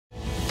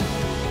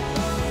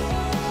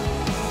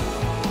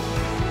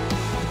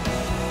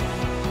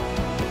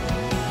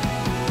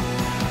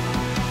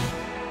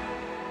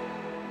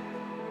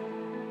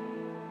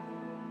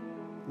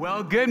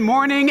Well, good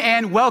morning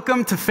and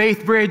welcome to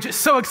Faithbridge.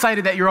 So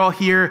excited that you're all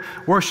here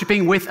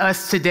worshiping with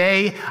us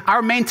today.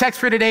 Our main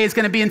text for today is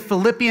going to be in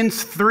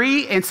Philippians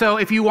 3. And so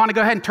if you want to go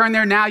ahead and turn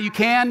there now, you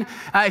can.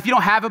 If you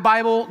don't have a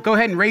Bible, go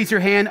ahead and raise your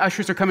hand.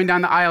 Ushers are coming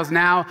down the aisles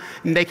now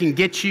and they can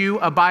get you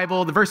a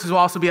Bible. The verses will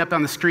also be up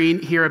on the screen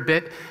here a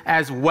bit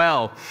as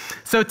well.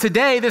 So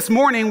today, this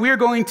morning, we're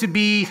going to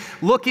be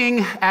looking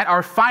at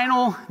our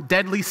final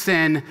deadly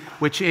sin,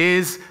 which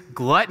is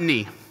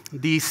gluttony,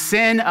 the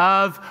sin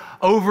of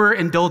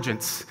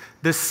overindulgence,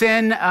 the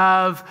sin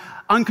of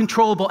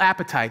uncontrollable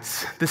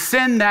appetites, the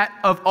sin that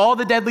of all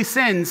the deadly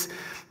sins,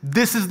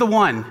 this is the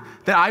one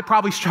that I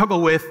probably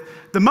struggle with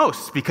the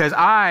most because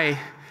I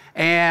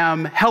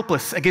am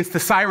helpless against the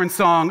siren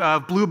song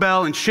of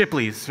Bluebell and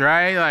Shipley's,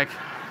 right? Like,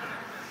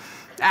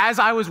 as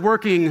I was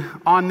working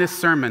on this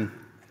sermon,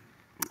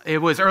 it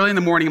was early in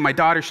the morning and my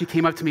daughter, she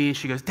came up to me and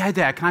she goes, Dad,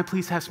 can I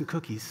please have some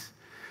cookies?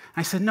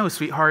 And I said, no,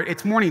 sweetheart,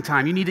 it's morning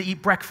time. You need to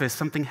eat breakfast,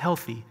 something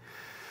healthy.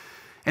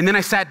 And then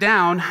I sat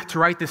down to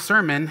write this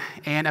sermon,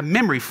 and a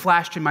memory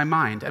flashed in my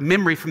mind, a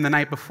memory from the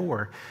night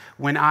before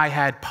when I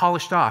had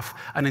polished off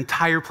an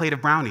entire plate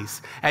of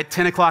brownies at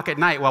 10 o'clock at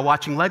night while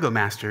watching Lego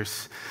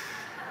Masters.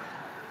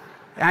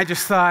 And I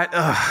just thought,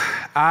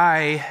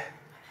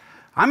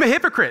 I'm a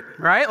hypocrite,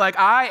 right? Like,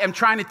 I am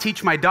trying to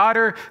teach my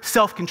daughter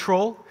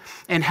self-control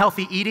and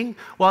healthy eating,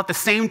 while at the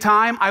same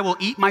time, I will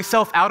eat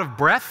myself out of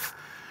breath,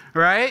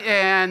 right?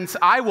 And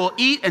I will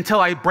eat until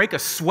I break a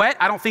sweat.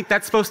 I don't think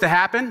that's supposed to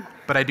happen,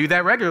 but I do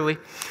that regularly.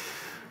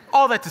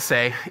 All that to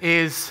say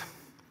is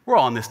we're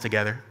all in this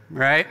together,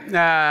 right?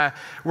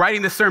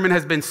 Writing this sermon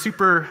has been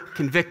super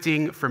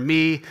convicting for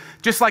me,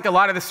 just like a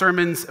lot of the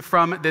sermons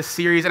from this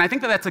series, and I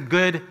think that that's a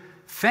good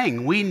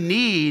thing. We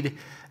need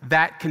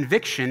that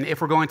conviction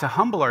if we're going to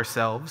humble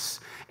ourselves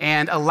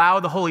and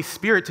allow the Holy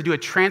Spirit to do a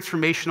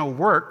transformational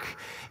work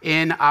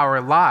in our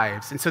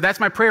lives. And so that's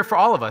my prayer for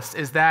all of us,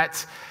 is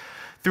that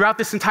throughout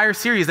this entire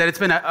series, that it's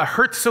been a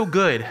hurt so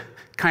good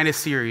kind of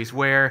series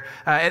where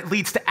it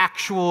leads to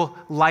actual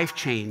life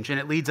change and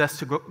it leads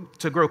us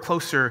to grow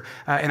closer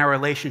in our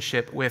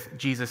relationship with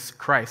Jesus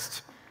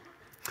Christ.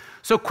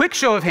 So quick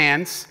show of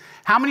hands,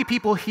 how many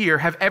people here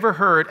have ever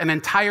heard an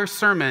entire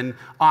sermon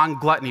on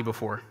gluttony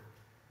before?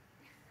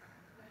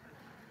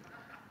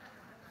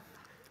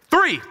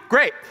 3,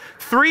 great.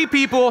 3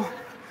 people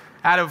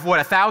out of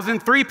 1,000?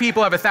 3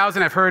 people out of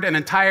 1,000 have heard an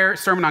entire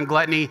sermon on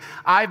gluttony.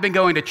 I've been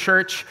going to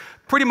church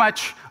pretty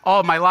much all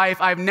of my life.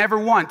 I've never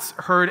once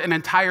heard an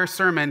entire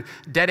sermon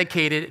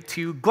dedicated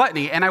to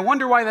gluttony, and I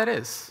wonder why that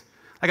is.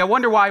 Like, I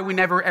wonder why we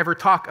never ever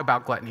talk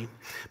about gluttony.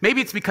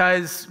 Maybe it's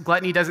because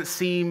gluttony doesn't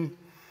seem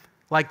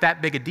like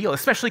that big a deal,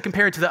 especially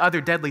compared to the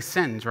other deadly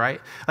sins, right?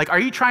 Like, are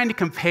you trying to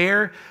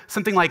compare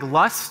something like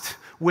lust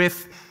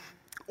with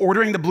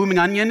ordering the blooming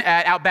onion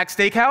at Outback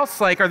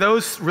Steakhouse? Like, are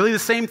those really the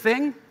same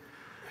thing?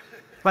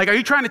 Like, are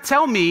you trying to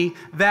tell me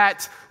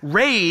that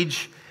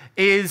rage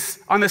is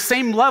on the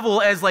same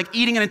level as like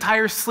eating an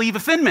entire sleeve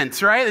of Thin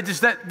Mints, right? It's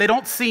just that they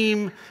don't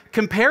seem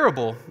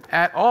comparable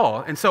at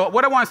all. And so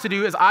what I want us to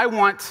do is I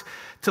want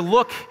to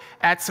look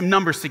at some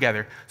numbers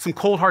together, some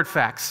cold hard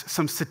facts,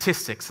 some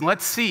statistics, and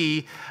let's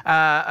see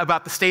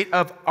about the state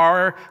of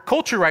our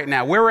culture right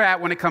now, where we're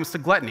at when it comes to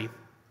gluttony.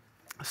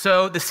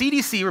 So the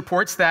CDC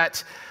reports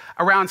that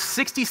around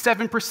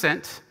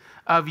 67%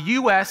 of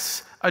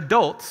US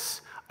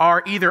adults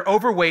are either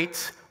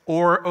overweight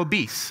or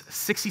obese,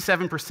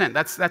 67%.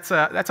 That's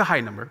a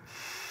high number.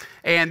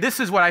 And this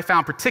is what I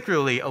found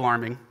particularly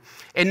alarming.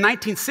 In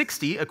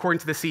 1960, according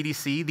to the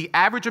CDC, the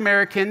average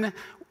American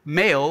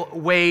male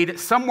weighed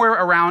somewhere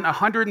around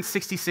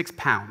 166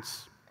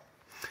 pounds.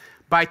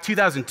 By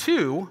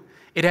 2002,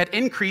 it had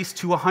increased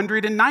to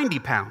 190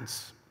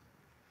 pounds.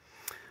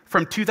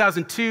 From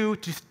 2002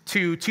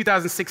 to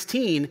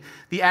 2016,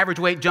 the average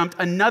weight jumped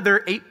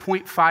another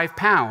 8.5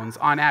 pounds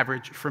on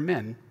average for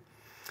men.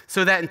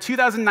 So that in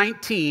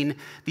 2019,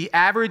 the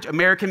average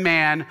American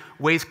man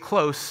weighs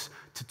close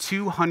to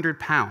 200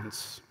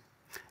 pounds.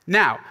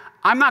 Now,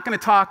 I'm not going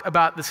to talk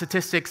about the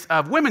statistics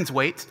of women's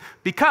weight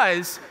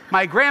because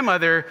my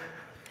grandmother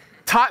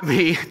taught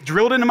me,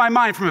 drilled into my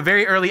mind from a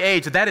very early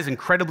age, that is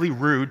incredibly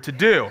rude to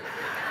do.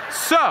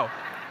 So,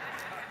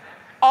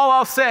 all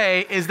I'll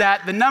say is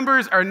that the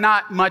numbers are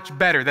not much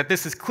better, that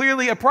this is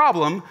clearly a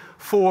problem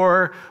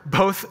for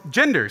both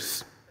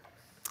genders.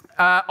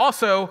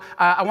 Also,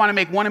 I want to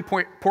make one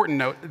important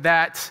note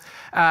that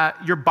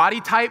your body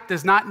type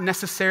does not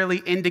necessarily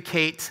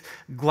indicate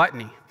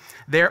gluttony.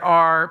 There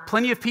are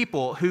plenty of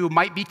people who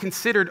might be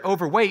considered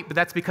overweight, but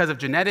that's because of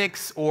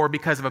genetics or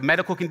because of a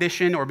medical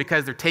condition or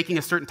because they're taking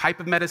a certain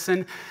type of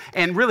medicine,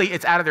 and really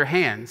it's out of their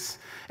hands.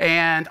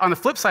 And on the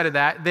flip side of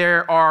that,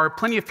 there are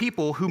plenty of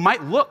people who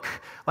might look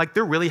like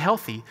they're really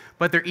healthy,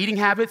 but their eating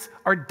habits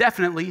are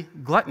definitely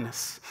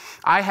gluttonous.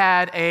 I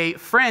had a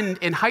friend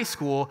in high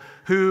school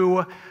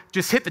who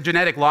just hit the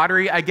genetic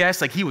lottery, I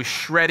guess. Like, he was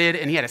shredded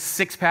and he had a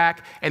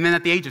 6-pack. And then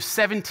at the age of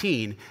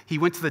 17, he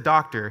went to the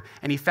doctor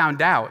and he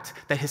found out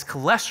that his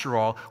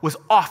cholesterol was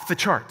off the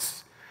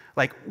charts,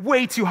 like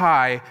way too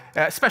high,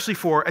 especially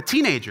for a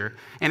teenager.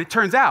 And it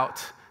turns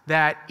out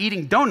that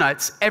eating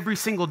donuts every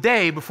single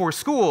day before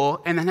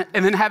school and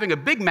then having a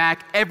Big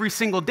Mac every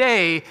single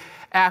day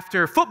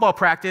after football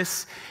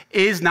practice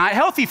is not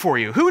healthy for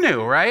you. Who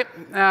knew, right?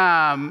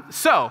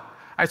 So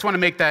I just want to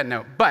make that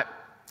note. But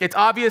it's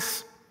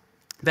obvious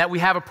that we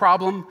have a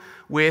problem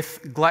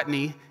with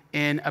gluttony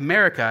in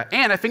America.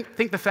 And I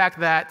think the fact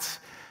that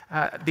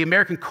the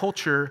American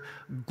culture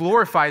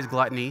glorifies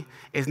gluttony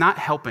is not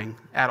helping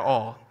at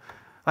all.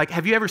 Like,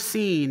 have you ever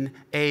seen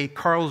a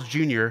Carl's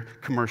Jr.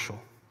 commercial?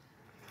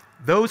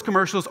 Those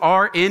commercials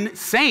are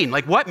insane.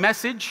 Like, what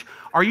message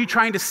are you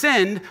trying to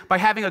send by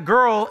having a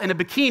girl in a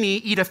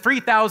bikini eat a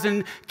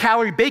 3,000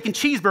 calorie bacon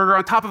cheeseburger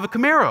on top of a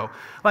Camaro?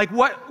 Like,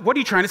 what are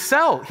you trying to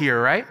sell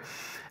here, right?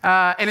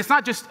 And it's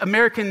not just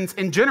Americans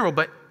in general,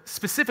 but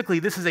specifically,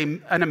 this is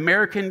an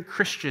American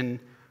Christian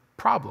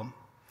problem.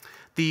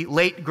 The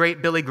late,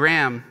 great Billy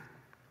Graham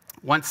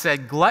once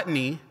said,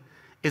 "Gluttony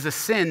is a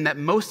sin that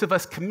most of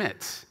us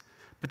commit,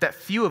 but that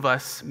few of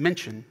us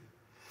mention.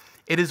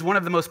 It is one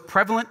of the most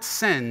prevalent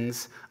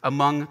sins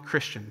among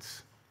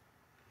Christians."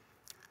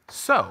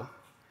 So,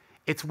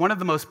 it's one of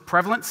the most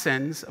prevalent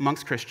sins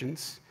amongst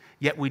Christians,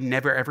 yet we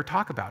never ever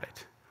talk about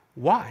it.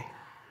 Why?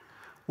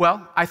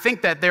 Well, I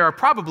think that there are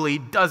probably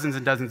dozens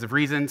and dozens of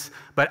reasons,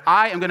 but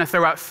I am going to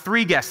throw out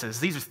 3 guesses.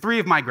 These are 3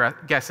 of my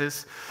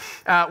guesses.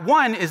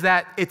 One is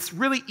that it's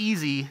really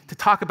easy to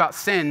talk about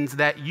sins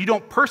that you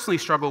don't personally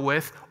struggle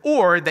with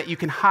or that you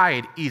can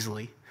hide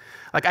easily.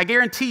 Like, I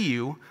guarantee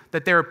you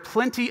that there are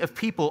plenty of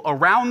people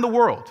around the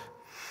world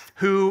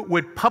who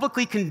would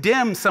publicly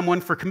condemn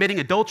someone for committing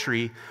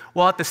adultery,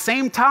 while at the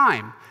same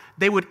time,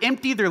 they would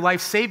empty their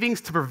life savings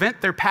to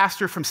prevent their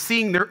pastor from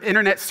seeing their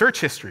internet search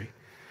history,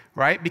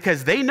 right?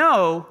 Because they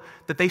know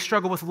that they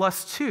struggle with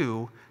lust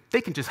too,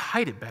 they can just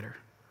hide it better,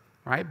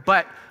 right?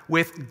 But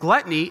with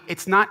gluttony,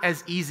 it's not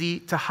as easy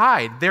to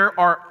hide. There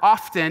are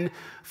often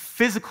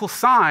physical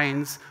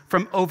signs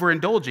from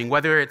overindulging,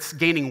 whether it's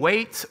gaining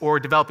weight or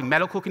developing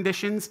medical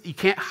conditions. You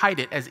can't hide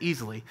it as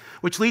easily,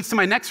 which leads to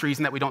my next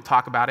reason that we don't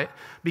talk about it,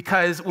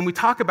 because when we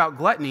talk about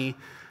gluttony,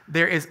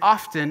 there is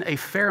often a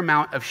fair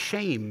amount of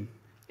shame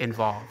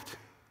involved,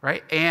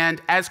 right?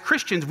 And as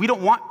Christians, we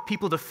don't want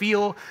people to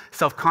feel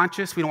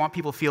self-conscious. We don't want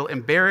people to feel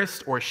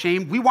embarrassed or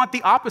ashamed. We want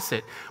the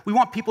opposite. We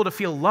want people to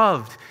feel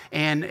loved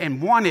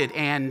and wanted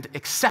and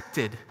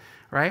accepted,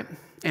 right?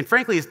 And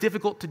frankly, it's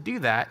difficult to do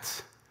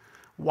that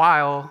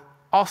while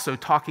also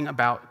talking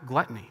about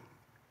gluttony.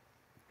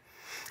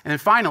 And then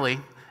finally,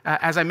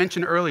 as I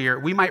mentioned earlier,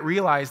 we might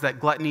realize that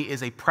gluttony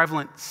is a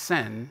prevalent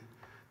sin,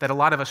 that a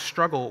lot of us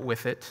struggle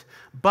with it,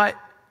 but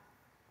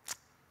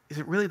is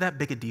it really that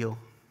big a deal?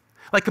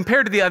 Like,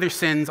 compared to the other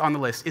sins on the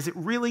list, is it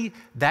really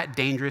that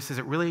dangerous? Is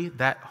it really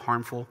that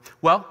harmful?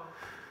 Well,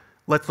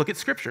 let's look at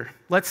Scripture.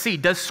 Let's see,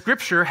 does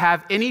Scripture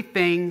have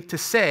anything to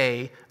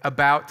say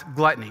about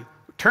gluttony?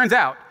 Turns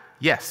out,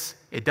 yes,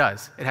 it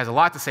does. It has a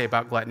lot to say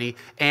about gluttony,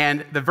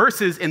 and the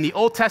verses in the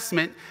Old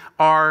Testament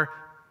are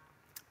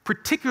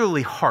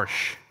particularly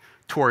harsh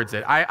towards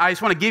it. I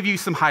just want to give you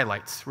some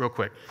highlights real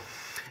quick.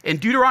 In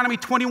Deuteronomy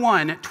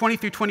 21, 20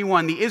 through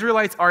 21, the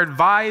Israelites are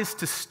advised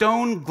to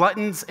stone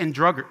gluttons and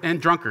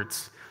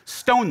drunkards.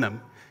 Stone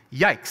them.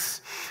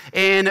 Yikes.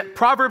 In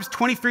Proverbs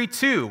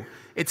 23:2,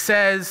 it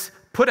says,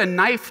 "Put a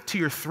knife to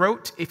your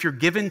throat if you're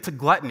given to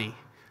gluttony."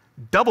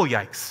 Double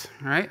yikes,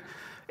 right?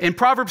 In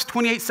Proverbs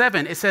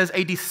 28:7, it says,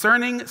 "A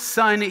discerning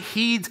son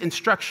heeds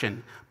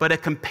instruction, but a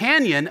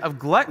companion of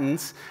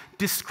gluttons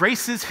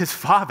disgraces his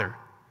father."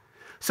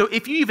 So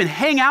if you even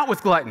hang out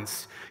with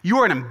gluttons, you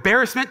are an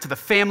embarrassment to the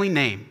family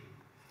name.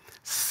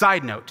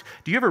 Side note,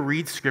 do you ever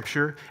read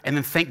Scripture and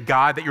then thank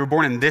God that you were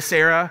born in this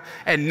era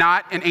and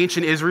not in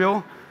ancient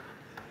Israel?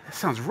 That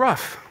sounds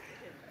rough.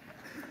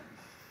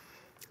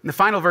 And the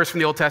final verse from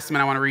the Old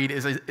Testament I want to read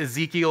is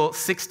Ezekiel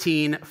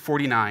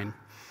 16:49. It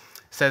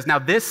says, "Now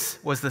this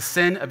was the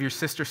sin of your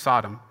sister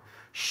Sodom.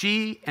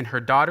 She and her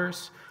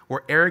daughters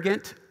were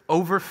arrogant,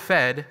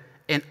 overfed,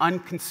 and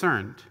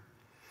unconcerned.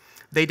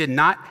 They did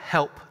not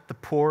help the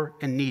poor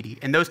and needy."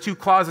 And those 2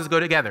 clauses go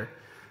together.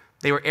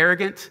 They were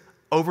arrogant,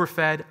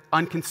 overfed,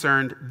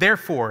 unconcerned.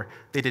 Therefore,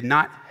 they did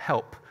not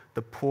help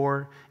the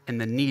poor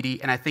and the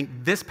needy. And I think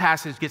this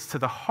passage gets to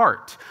the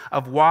heart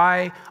of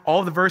why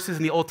all the verses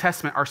in the Old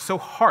Testament are so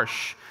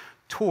harsh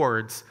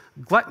towards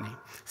gluttony.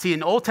 See,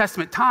 in Old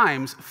Testament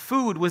times,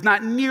 food was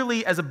not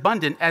nearly as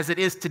abundant as it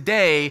is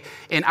today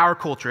in our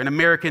culture, in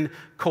American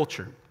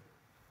culture.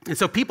 And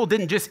so people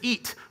didn't just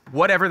eat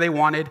whatever they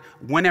wanted,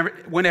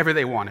 whenever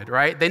they wanted,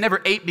 right? They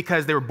never ate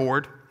because they were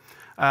bored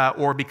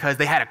or because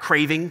they had a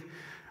craving,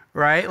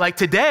 right? Like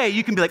today,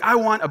 you can be like, I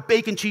want a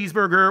bacon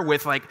cheeseburger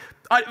with like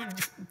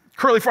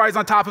curly fries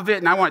on top of it,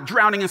 and I want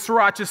drowning in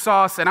sriracha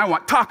sauce, and I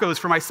want tacos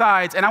for my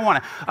sides, and I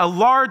want a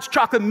large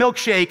chocolate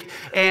milkshake,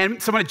 and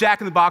someone at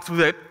Jack in the Box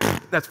with it,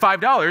 that's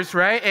 $5,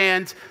 right?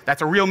 And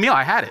that's a real meal.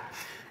 I had it.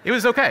 It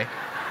was okay.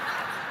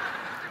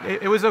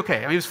 It was okay.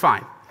 I mean, it was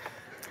fine.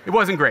 It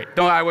wasn't great.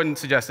 I wouldn't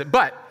suggest it.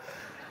 But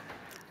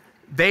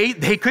they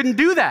couldn't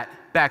do that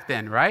back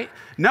then, right?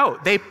 No,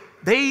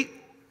 they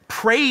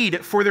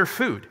prayed for their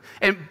food.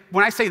 And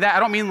when I say that, I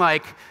don't mean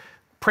like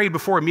prayed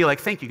before a meal, like,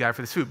 thank you, God,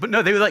 for this food. But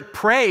no, they would like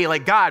pray,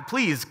 like, God,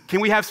 please, can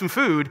we have some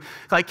food?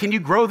 Like, can you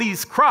grow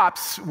these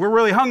crops? We're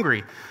really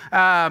hungry.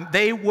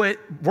 They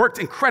worked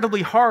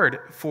incredibly hard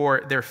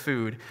for their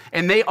food,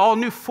 and they all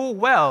knew full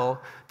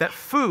well that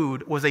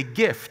food was a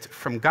gift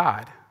from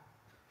God.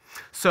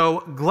 So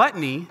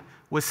gluttony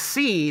was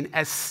seen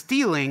as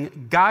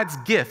stealing God's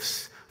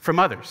gifts from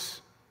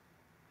others.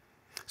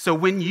 So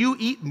when you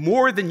eat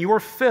more than your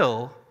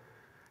fill,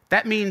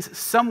 that means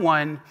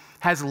someone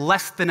has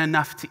less than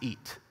enough to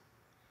eat.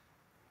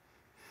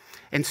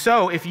 And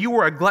so if you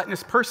were a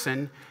gluttonous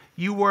person,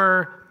 you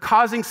were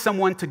causing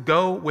someone to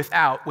go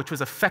without, which was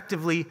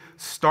effectively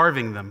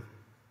starving them.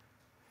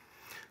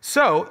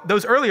 So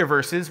those earlier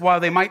verses, while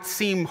they might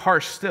seem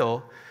harsh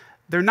still,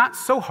 they're not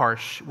so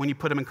harsh when you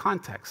put them in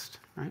context,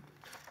 right?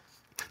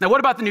 Now, what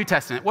about the New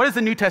Testament? What does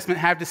the New Testament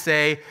have to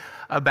say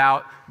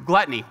about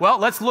gluttony? Well,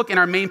 let's look in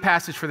our main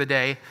passage for the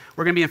day.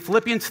 We're going to be in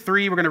Philippians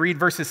 3. We're going to read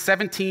verses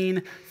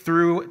 17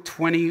 through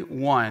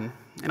 21.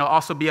 And it'll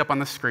also be up on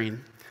the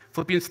screen.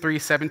 Philippians 3,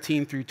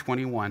 17 through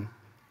 21.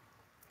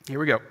 Here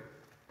we go.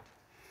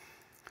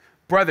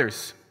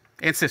 Brothers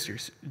and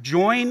sisters,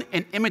 join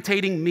in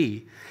imitating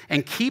me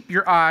and keep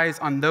your eyes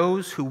on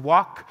those who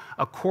walk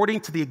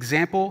according to the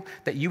example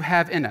that you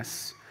have in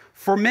us.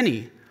 For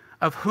many,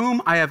 of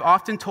whom I have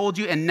often told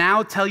you and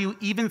now tell you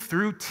even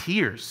through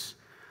tears,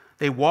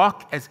 they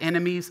walk as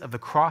enemies of the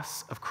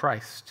cross of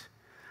Christ.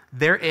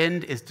 Their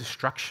end is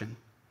destruction.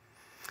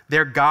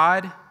 Their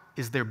God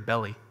is their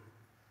belly.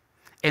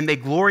 And they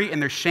glory in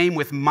their shame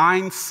with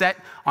minds set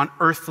on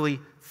earthly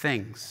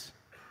things.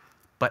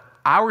 But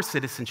our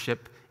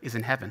citizenship is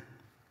in heaven.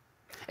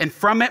 And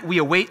from it we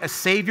await a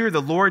Savior,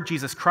 the Lord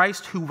Jesus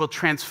Christ, who will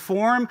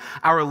transform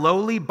our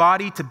lowly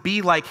body to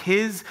be like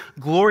his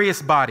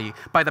glorious body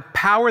by the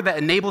power that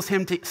enables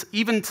him to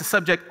even to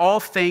subject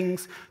all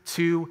things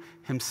to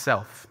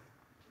himself.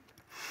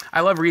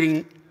 I love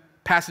reading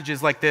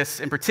passages like this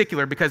in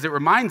particular because it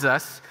reminds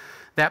us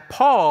that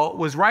Paul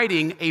was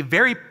writing a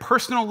very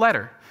personal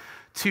letter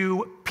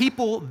to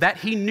people that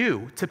he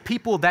knew, to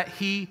people that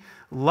he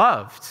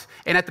loved.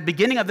 And at the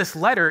beginning of this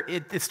letter,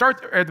 at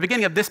the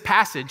beginning of this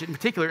passage in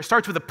particular, it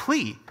starts with a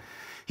plea.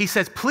 He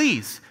says,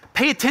 please,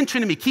 pay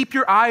attention to me. Keep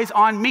your eyes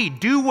on me.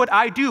 Do what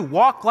I do.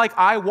 Walk like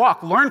I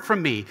walk. Learn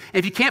from me. And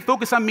if you can't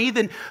focus on me,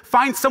 then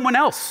find someone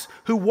else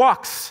who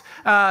walks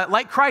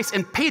like Christ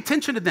and pay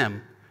attention to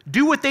them.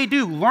 Do what they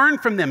do. Learn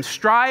from them.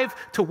 Strive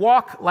to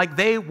walk like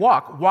they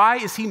walk. Why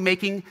is he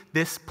making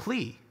this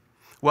plea?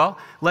 Well,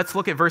 let's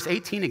look at verse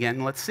 18 again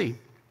and let's see.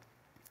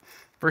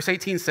 Verse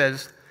 18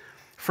 says,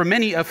 for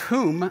many of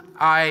whom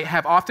I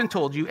have often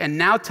told you and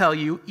now tell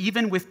you,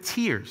 even with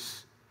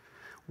tears,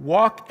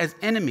 walk as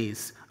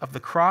enemies of the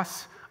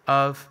cross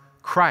of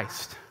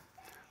Christ.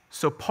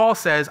 So Paul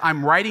says,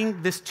 I'm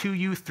writing this to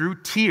you through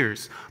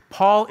tears.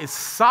 Paul is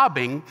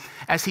sobbing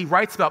as he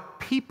writes about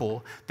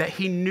people that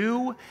he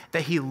knew,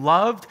 that he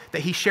loved,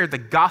 that he shared the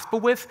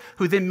gospel with,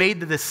 who then made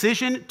the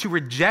decision to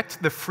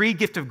reject the free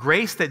gift of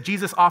grace that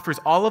Jesus offers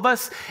all of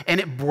us. And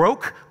it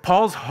broke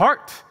Paul's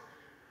heart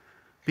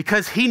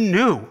because he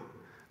knew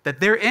that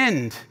their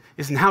end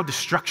is now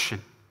destruction.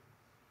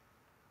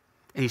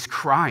 And he's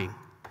crying.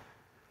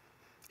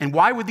 And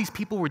why would these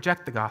people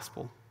reject the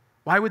gospel?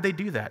 Why would they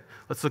do that?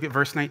 Let's look at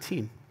verse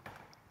 19.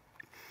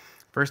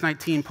 Verse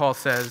 19, Paul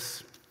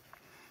says,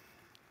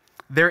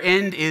 their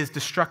end is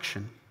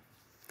destruction.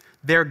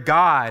 Their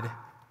God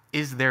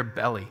is their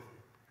belly.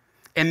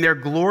 And they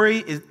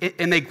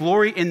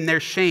glory in their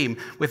shame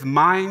with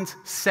minds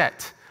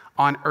set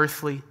on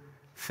earthly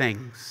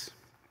things.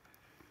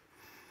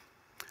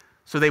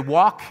 So they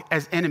walk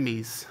as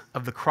enemies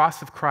of the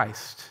cross of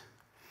Christ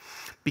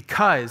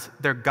because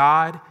their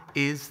God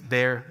is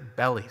their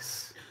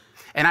bellies.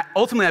 And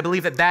ultimately, I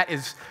believe that that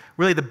is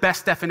really the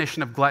best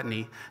definition of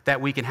gluttony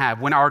that we can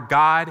have. When our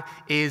God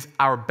is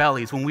our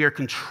bellies, when we are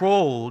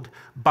controlled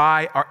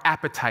by our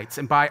appetites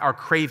and by our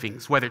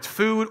cravings, whether it's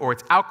food or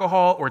it's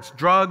alcohol or it's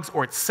drugs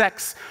or it's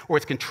sex or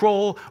it's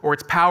control or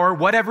it's power,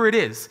 whatever it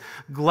is.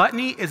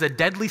 Gluttony is a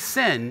deadly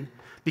sin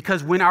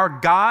because when our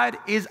God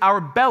is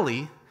our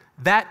belly,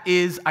 that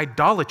is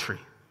idolatry.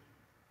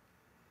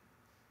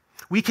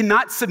 We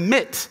cannot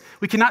submit,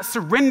 we cannot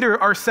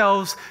surrender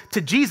ourselves to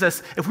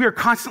Jesus if we are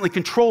constantly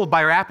controlled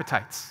by our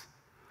appetites.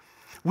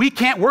 We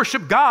can't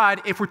worship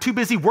God if we're too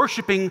busy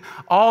worshiping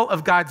all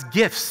of God's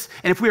gifts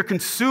and if we are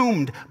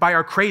consumed by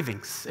our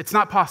cravings. It's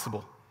not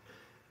possible.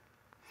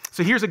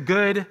 So here's a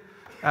good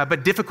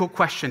but difficult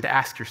question to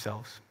ask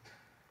yourselves.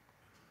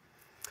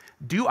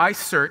 Do I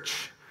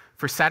search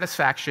for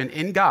satisfaction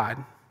in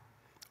God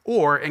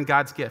or in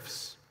God's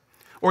gifts?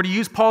 Or to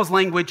use Paul's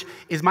language,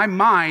 is my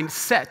mind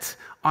set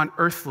on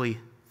earthly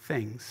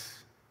things?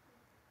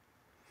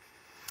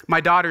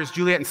 My daughters,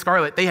 Juliet and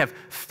Scarlett, they have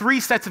 3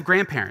 sets of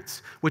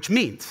grandparents, which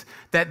means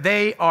that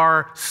they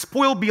are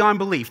spoiled beyond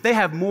belief. They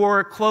have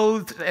more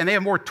clothes and they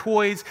have more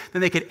toys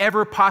than they could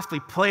ever possibly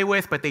play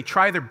with, but they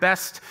try their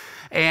best.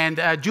 And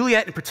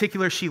Juliet in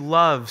particular, she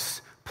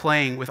loves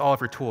playing with all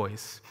of her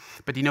toys.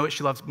 But do you know what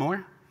she loves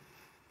more?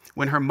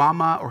 When her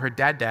mama or her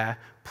dada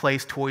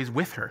plays toys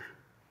with her.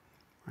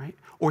 right?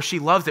 Or she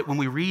loves it when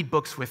we read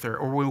books with her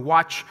or we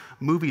watch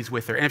movies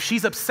with her. And if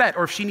she's upset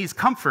or if she needs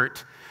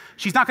comfort,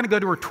 she's not going to go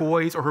to her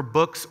toys or her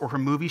books or her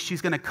movies.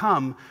 She's going to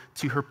come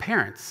to her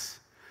parents.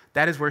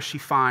 That is where she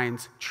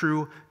finds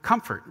true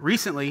comfort.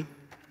 Recently,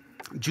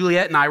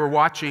 Juliet and I were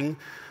watching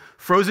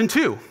Frozen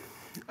 2,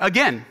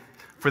 again,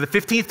 for the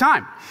 15th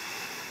time.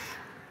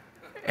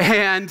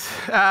 And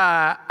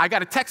I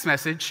got a text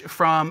message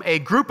from a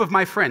group of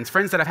my friends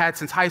that I've had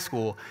since high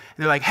school.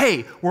 And they're like,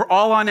 hey, we're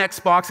all on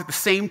Xbox at the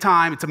same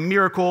time. It's a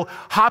miracle.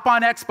 Hop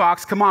on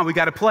Xbox. Come on, we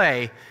got to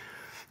play.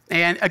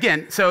 And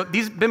again, so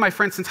these have been my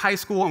friends since high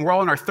school, and we're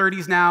all in our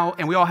 30s now,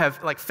 and we all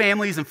have like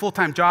families and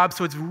full-time jobs,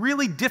 so it's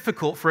really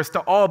difficult for us to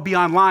all be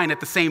online at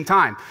the same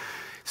time.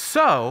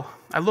 So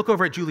I look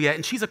over at Juliet,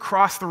 and she's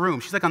across the room.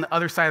 She's like on the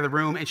other side of the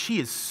room, and she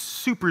is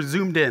super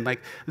zoomed in,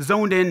 like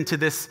zoned into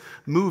this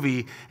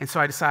movie. And so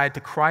I decide to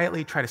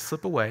quietly try to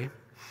slip away,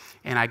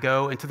 and I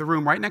go into the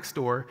room right next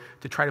door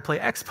to try to play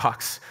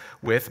Xbox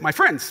with my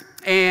friends.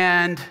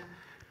 And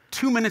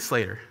 2 minutes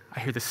later,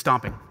 I hear this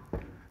stomping.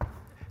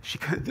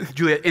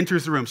 Juliet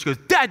enters the room. She goes,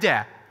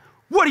 Dad,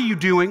 what are you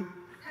doing?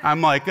 I'm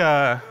like,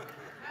 I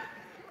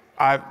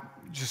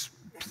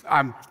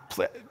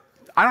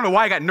don't know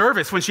why I got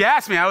nervous when she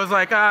asked me. I was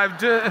like, I'm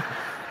just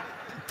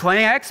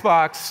playing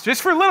Xbox,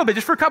 just for a little bit,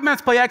 just for a couple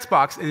minutes, play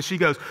Xbox. And she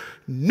goes,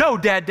 no,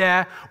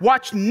 Dad,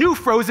 watch new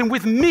Frozen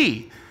with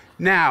me.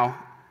 Now,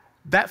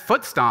 that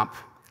foot stomp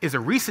is a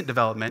recent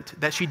development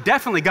that she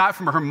definitely got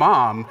from her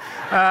mom,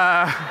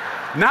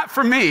 not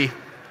from me.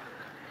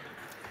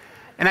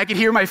 And I could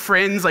hear my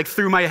friends like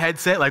through my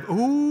headset, like,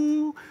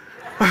 ooh,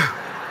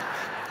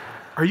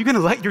 are you gonna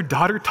let your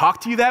daughter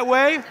talk to you that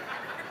way? And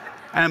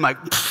I'm like,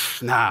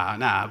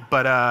 nah,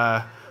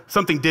 but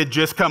something did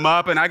just come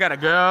up and I gotta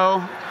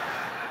go.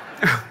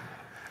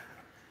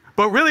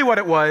 But really what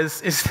it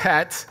was is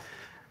that,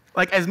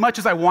 like, as much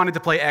as I wanted to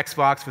play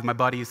Xbox with my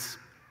buddies,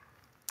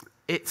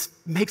 it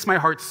makes my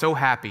heart so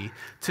happy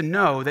to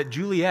know that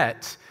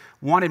Juliet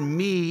wanted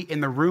me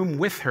in the room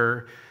with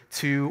her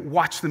to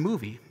watch the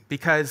movie,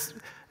 because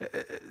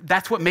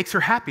that's what makes her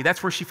happy.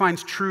 That's where she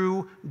finds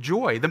true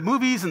joy. The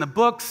movies and the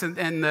books and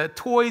the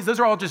toys, those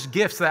are all just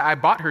gifts that I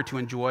bought her to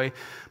enjoy.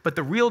 But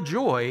the real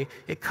joy,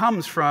 it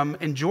comes from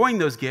enjoying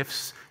those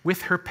gifts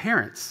with her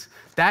parents.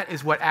 That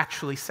is what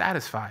actually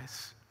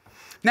satisfies.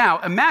 Now,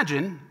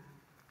 imagine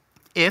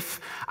if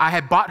I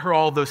had bought her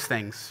all those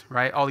things,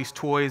 right? All these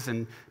toys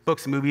and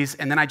books and movies,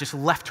 and then I just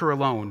left her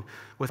alone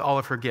with all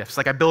of her gifts.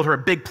 Like I build her a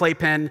big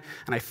playpen,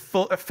 and I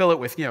fill it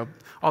with,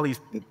 all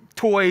these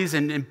toys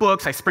and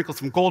books. I sprinkle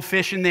some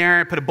goldfish in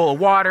there, put a bowl of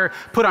water,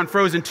 put on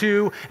Frozen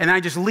 2, and then I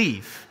just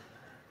leave.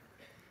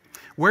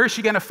 Where is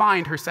she going to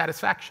find her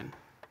satisfaction?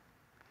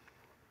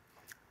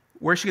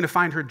 Where is she going to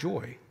find her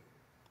joy?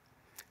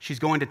 She's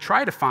going to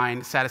try to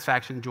find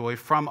satisfaction and joy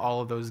from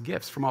all of those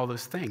gifts, from all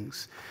those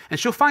things. And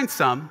she'll find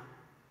some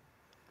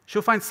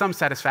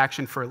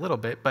satisfaction for a little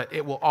bit, but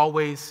it will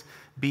always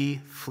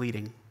be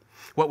fleeting.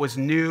 What was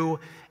new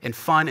and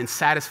fun and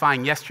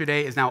satisfying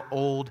yesterday is now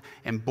old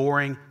and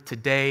boring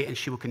today, and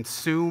she will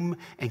consume,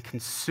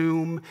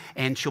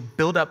 and she'll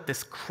build up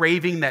this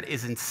craving that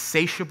is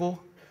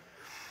insatiable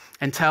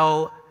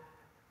until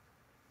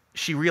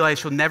she realizes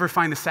she'll never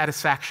find the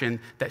satisfaction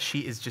that she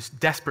is just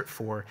desperate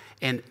for.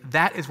 And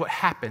that is what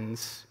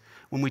happens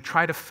when we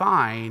try to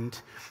find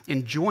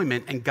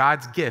enjoyment and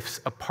God's gifts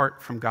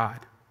apart from God.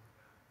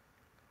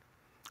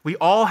 We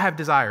all have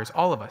desires,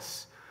 all of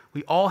us.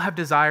 We all have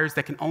desires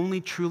that can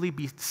only truly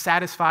be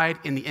satisfied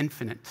in the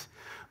infinite.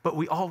 But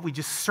we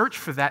just search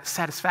for that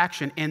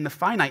satisfaction in the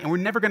finite, and we're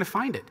never going to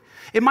find it.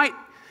 It might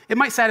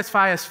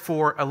satisfy us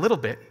for a little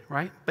bit,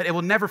 right? But it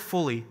will never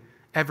fully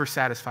ever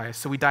satisfy us.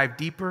 So we dive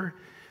deeper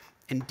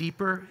and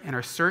deeper in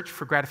our search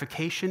for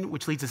gratification,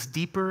 which leads us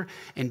deeper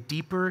and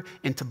deeper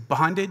into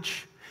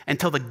bondage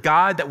until the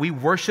God that we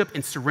worship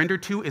and surrender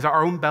to is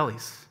our own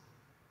bellies.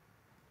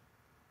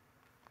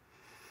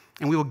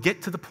 And we will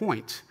get to the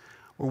point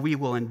where we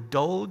will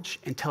indulge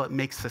until it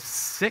makes us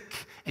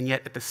sick, and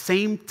yet at the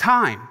same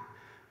time,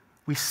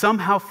 we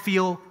somehow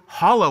feel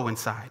hollow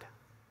inside.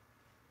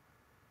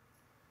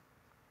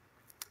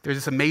 There's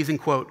this amazing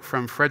quote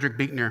from Frederick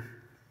Buechner.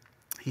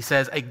 He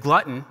says, "A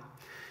glutton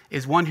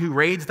is one who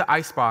raids the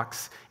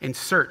icebox in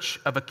search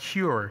of a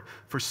cure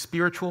for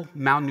spiritual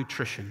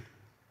malnutrition."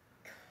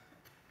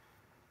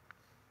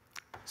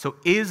 So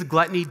is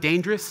gluttony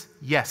dangerous?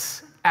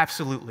 Yes,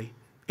 absolutely.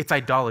 It's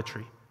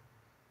idolatry.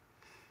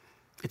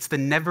 It's the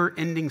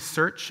never-ending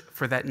search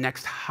for that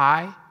next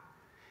high,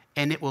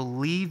 and it will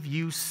leave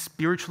you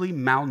spiritually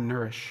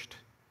malnourished.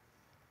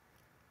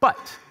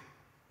 But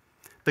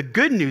the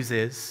good news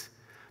is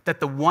that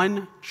the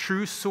one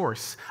true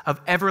source of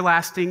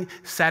everlasting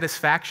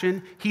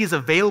satisfaction, he is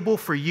available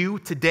for you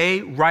today,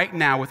 right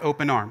now, with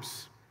open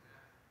arms.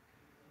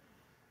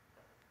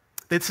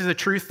 This is a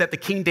truth that the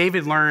King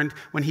David learned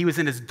when he was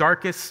in his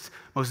darkest,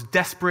 most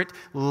desperate,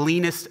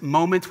 leanest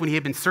moments, when he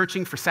had been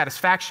searching for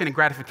satisfaction and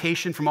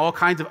gratification from all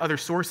kinds of other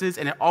sources,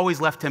 and it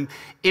always left him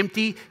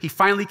empty. He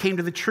finally came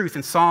to the truth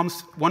in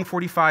Psalms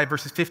 145,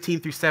 verses 15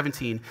 through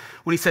 17,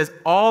 when he says,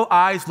 "All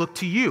eyes look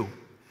to you,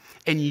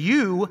 and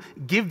you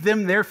give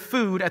them their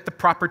food at the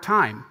proper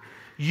time.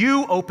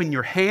 You open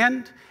your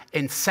hand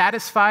and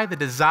satisfy the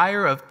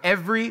desire of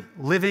every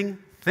living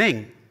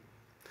thing.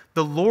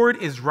 The Lord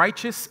is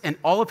righteous in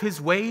all of his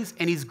ways,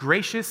 and he's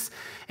gracious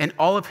in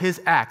all of his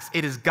acts."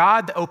 It is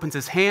God that opens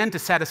his hand to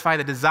satisfy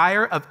the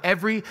desire of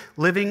every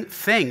living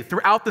thing.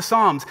 Throughout the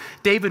Psalms,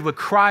 David would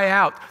cry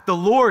out, "The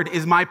Lord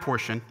is my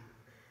portion.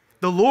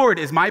 The Lord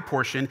is my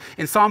portion."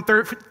 In Psalm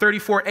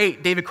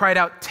 34:8, David cried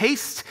out,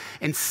 "Taste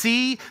and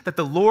see that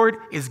the Lord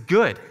is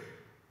good.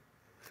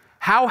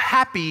 How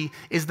happy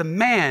is the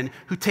man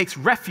who takes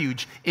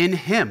refuge in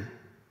him."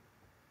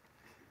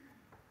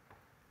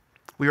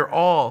 We are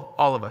all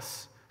of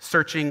us,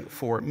 searching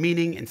for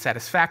meaning and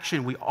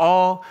satisfaction. We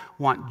all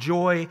want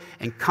joy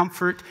and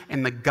comfort,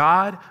 and the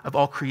God of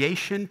all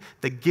creation,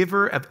 the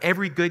giver of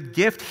every good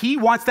gift, he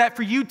wants that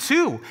for you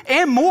too,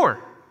 and more.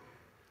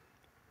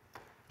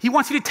 He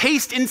wants you to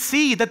taste and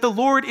see that the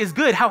Lord is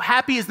good. How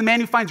happy is the man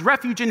who finds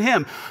refuge in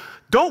him.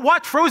 Don't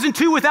watch Frozen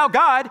 2 without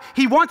God.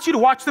 He wants you to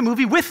watch the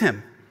movie with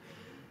him.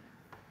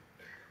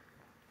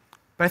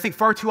 But I think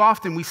far too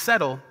often we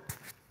settle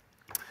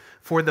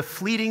for the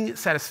fleeting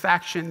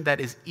satisfaction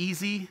that is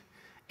easy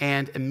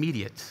and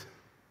immediate.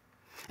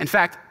 In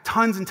fact,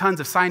 tons and tons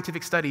of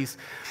scientific studies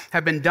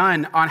have been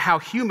done on how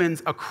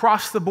humans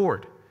across the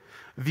board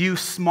view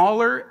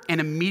smaller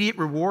and immediate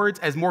rewards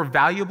as more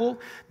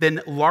valuable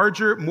than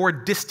larger, more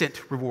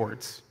distant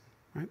rewards.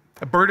 Right?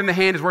 A bird in the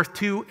hand is worth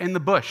two in the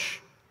bush.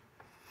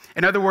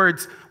 In other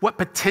words, what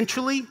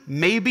potentially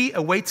maybe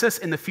awaits us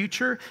in the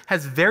future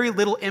has very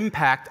little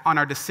impact on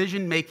our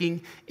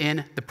decision-making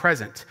in the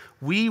present.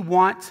 We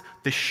want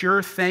the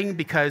sure thing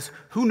because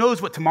who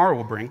knows what tomorrow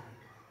will bring.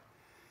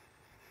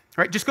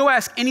 Right? Just go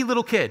ask any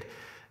little kid.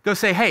 Go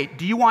say, "Hey,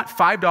 do you want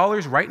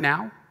 $5 right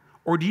now,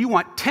 or do you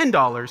want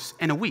 $10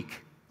 in a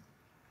week?"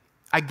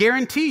 I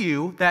guarantee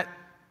you that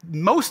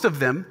most of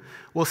them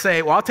will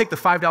say, "Well, I'll take the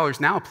 $5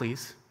 now,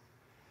 please."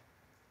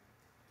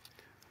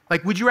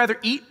 Like, would you rather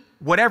eat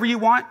whatever you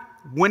want,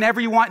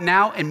 whenever you want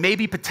now, and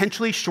maybe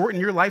potentially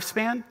shorten your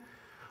lifespan?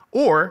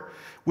 Or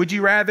would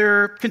you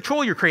rather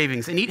control your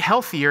cravings and eat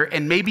healthier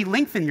and maybe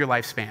lengthen your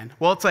lifespan?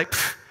 Well, it's like,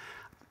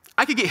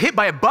 I could get hit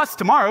by a bus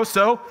tomorrow,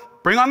 so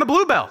bring on the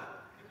Bluebell.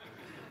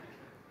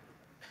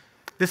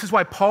 This is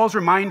why Paul's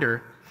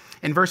reminder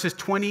in verses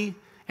 20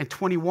 and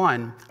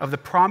 21 of the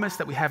promise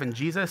that we have in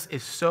Jesus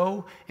is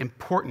so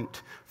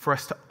important for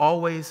us to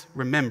always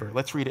remember.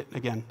 Let's read it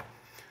again.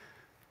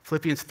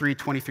 Philippians 3,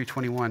 20 through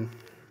 21.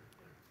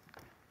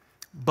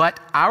 "But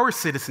our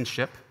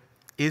citizenship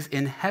is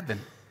in heaven,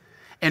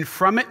 and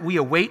from it we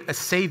await a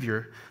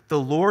Savior, the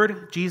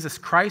Lord Jesus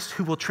Christ,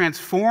 who will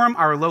transform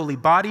our lowly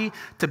body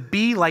to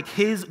be like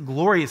his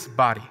glorious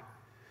body,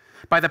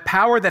 by the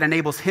power that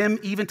enables him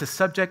even to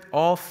subject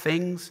all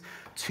things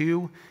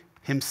to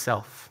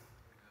himself."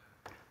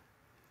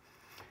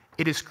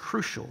 It is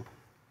crucial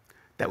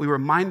that we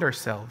remind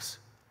ourselves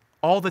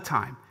all the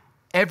time,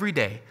 every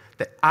day,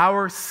 that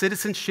our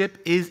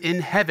citizenship is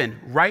in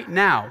heaven right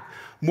now.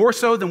 More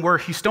so than we're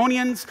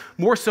Houstonians,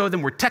 more so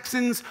than we're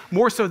Texans,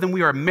 more so than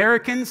we are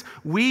Americans.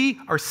 We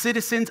are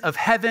citizens of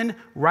heaven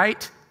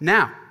right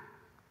now.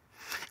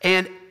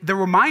 And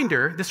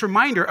this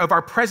reminder of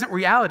our present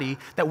reality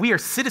that we are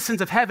citizens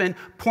of heaven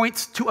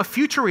points to a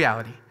future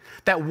reality.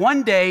 That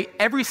one day,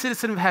 every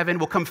citizen of heaven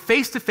will come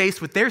face to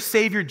face with their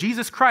Savior,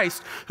 Jesus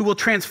Christ, who will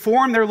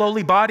transform their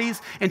lowly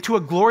bodies into a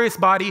glorious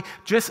body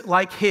just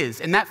like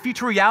his. And that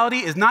future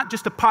reality is not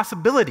just a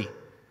possibility,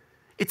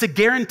 it's a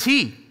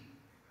guarantee.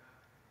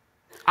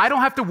 I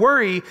don't have to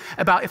worry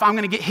about if I'm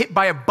going to get hit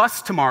by a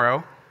bus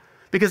tomorrow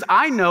because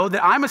I know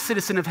that I'm a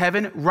citizen of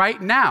heaven right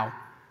now.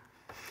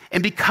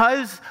 And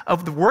because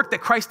of the work that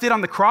Christ did on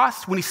the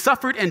cross, when he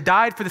suffered and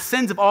died for the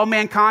sins of all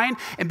mankind,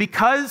 and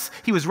because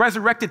he was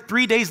resurrected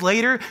 3 days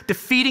later,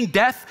 defeating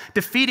death,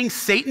 defeating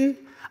Satan,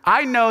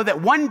 I know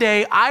that one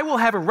day I will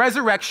have a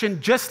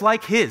resurrection just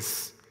like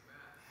his.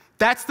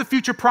 That's the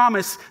future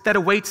promise that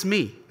awaits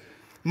me.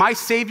 My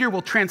Savior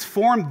will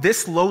transform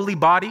this lowly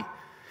body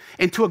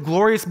into a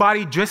glorious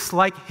body just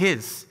like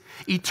his,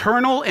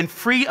 eternal and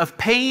free of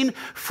pain,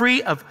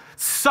 free of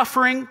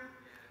suffering.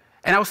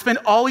 And I will spend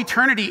all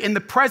eternity in the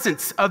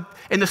presence of,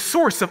 and the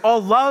source of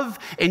all love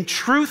and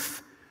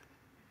truth,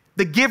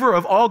 the giver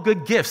of all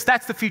good gifts.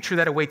 That's the future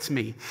that awaits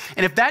me.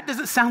 And if that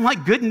doesn't sound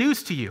like good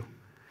news to you,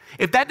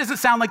 if that doesn't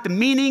sound like the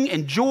meaning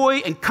and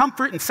joy and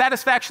comfort and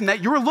satisfaction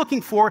that you're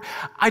looking for,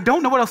 I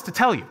don't know what else to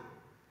tell you.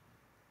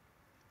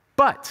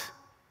 But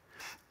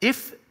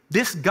if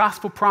this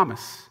gospel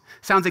promise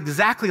sounds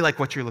exactly like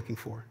what you're looking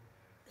for,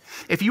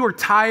 if you are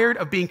tired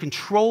of being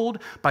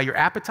controlled by your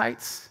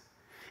appetites,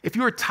 if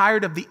you are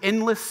tired of the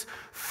endless,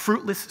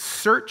 fruitless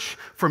search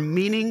for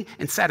meaning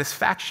and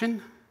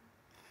satisfaction,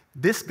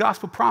 this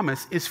gospel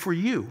promise is for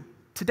you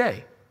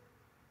today.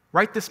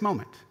 right this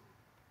moment.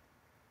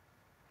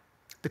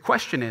 The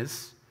question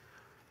is,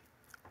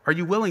 are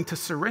you willing to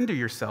surrender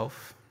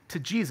yourself to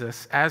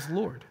Jesus as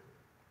Lord?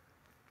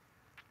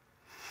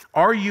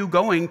 Are you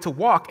going to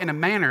walk in a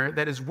manner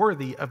that is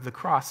worthy of the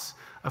cross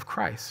of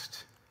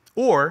Christ?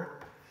 Or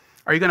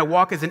are you going to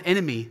walk as an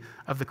enemy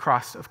of the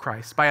cross of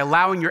Christ by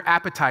allowing your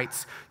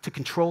appetites to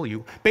control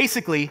you?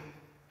 Basically,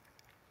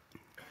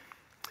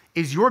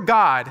 is your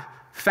God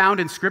found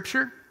in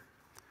Scripture,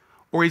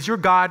 or is your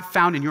God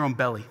found in your own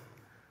belly?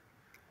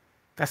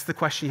 That's the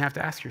question you have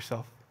to ask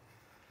yourself.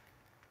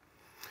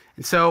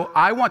 And so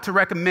I want to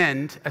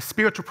recommend a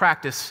spiritual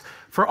practice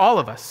for all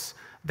of us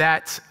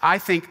that I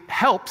think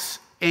helps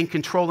in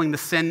controlling the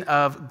sin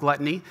of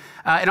gluttony.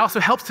 It also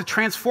helps to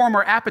transform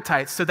our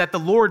appetites so that the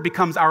Lord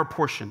becomes our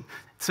portion,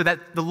 so that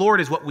the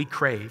Lord is what we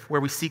crave, where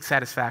we seek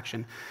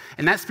satisfaction.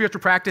 And that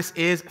spiritual practice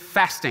is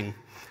fasting.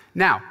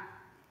 Now,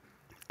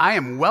 I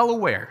am well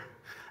aware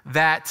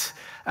that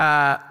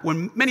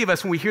when many of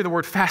us, when we hear the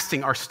word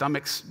fasting, our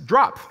stomachs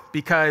drop,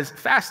 because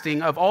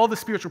fasting, of all the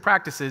spiritual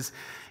practices,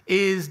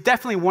 is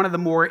definitely one of the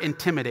more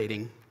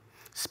intimidating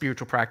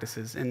spiritual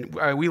practices. And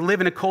we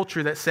live in a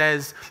culture that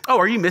says, oh,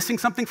 are you missing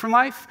something from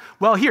life?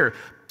 Well, here,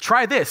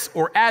 try this,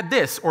 or add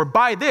this, or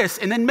buy this,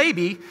 and then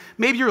maybe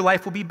your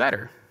life will be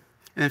better.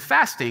 And then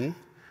fasting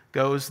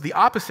goes the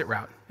opposite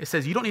route. It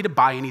says you don't need to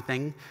buy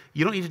anything,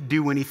 you don't need to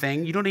do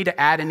anything, you don't need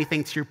to add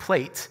anything to your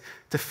plate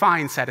to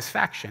find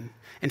satisfaction.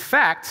 In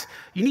fact,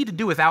 you need to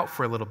do without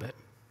for a little bit.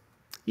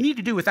 You need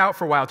to do without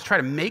for a while to try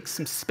to make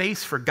some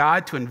space for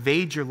God to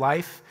invade your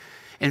life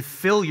and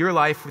fill your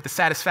life with the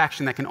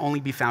satisfaction that can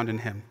only be found in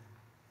Him.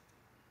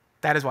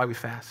 That is why we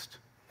fast.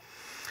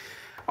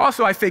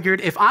 Also, I figured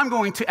if I'm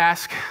going to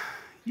ask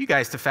you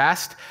guys to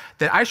fast,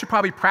 that I should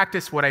probably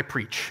practice what I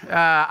preach.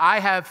 I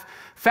have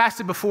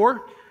fasted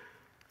before,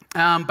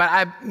 but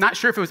I'm not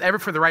sure if it was ever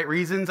for the right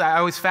reasons. I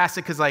always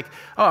fasted because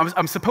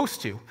I'm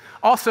supposed to.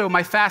 Also,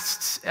 my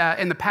fasts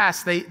in the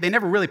past, they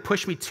never really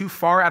pushed me too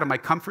far out of my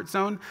comfort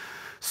zone.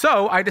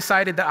 So I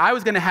decided that I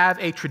was going to have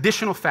a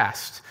traditional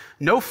fast.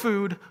 No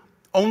food,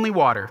 only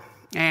water.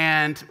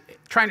 And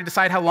trying to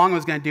decide how long I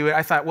was going to do it,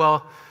 I thought,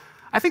 well,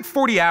 I think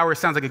 40 hours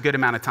sounds like a good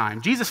amount of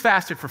time. Jesus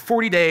fasted for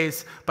 40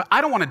 days, but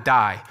I don't want to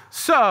die.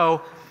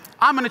 So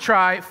I'm going to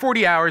try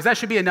 40 hours. That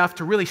should be enough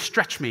to really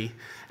stretch me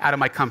out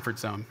of my comfort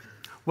zone.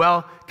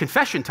 Well,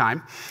 confession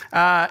time.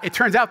 It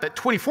turns out that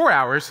 24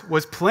 hours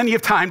was plenty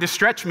of time to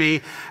stretch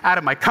me out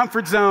of my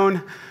comfort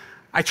zone.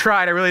 I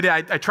really did.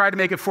 I tried to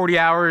make it 40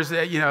 hours.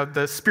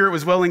 The spirit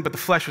was willing, but the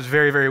flesh was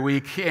very, very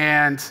weak.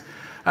 And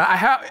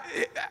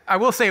I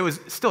will say it was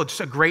still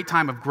just a great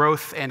time of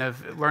growth and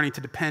of learning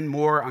to depend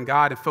more on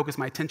God and focus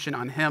my attention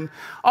on Him.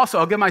 Also,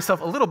 I'll give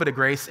myself a little bit of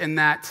grace in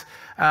that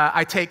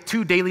I take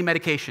 2 daily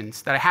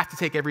medications that I have to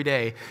take every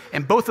day,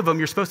 and both of them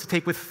you're supposed to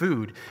take with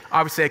food.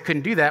 Obviously, I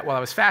couldn't do that while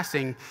I was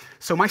fasting,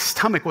 so my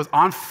stomach was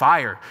on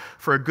fire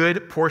for a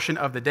good portion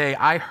of the day.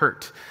 I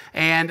hurt.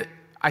 And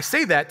I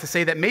say that to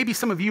say that maybe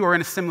some of you are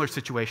in a similar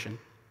situation.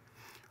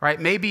 Right?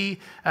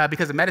 Maybe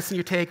because of medicine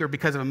you take or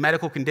because of a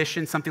medical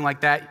condition, something like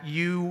that,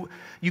 you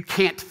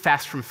can't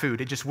fast from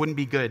food. It just wouldn't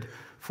be good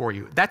for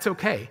you. That's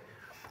okay.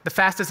 The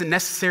fast doesn't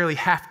necessarily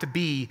have to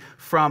be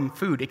from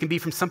food. It can be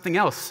from something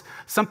else,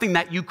 something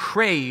that you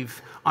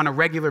crave on a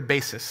regular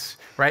basis,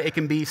 right? It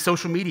can be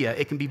social media.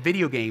 It can be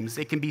video games.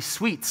 It can be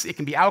sweets. It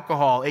can be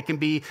alcohol. It can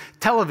be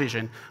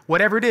television.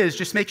 Whatever it is,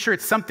 just make sure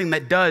it's something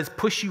that does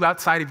push you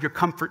outside of your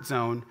comfort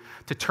zone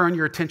to turn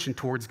your attention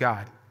towards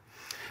God.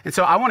 And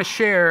so I want to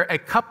share a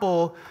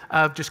couple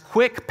of just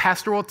quick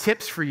pastoral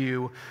tips for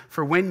you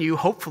for when you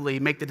hopefully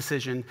make the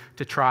decision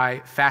to try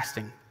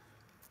fasting.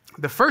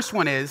 The first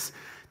one is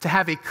to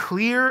have a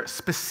clear,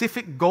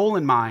 specific goal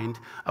in mind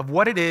of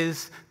what it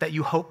is that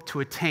you hope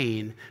to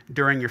attain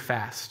during your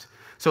fast.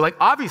 So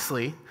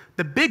obviously,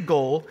 the big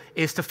goal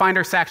is to find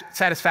our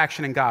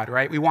satisfaction in God,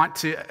 right? We want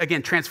to,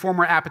 again,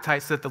 transform our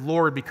appetites so that the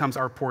Lord becomes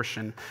our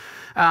portion.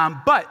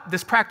 But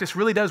this practice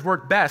really does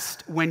work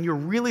best when you're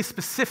really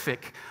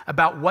specific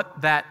about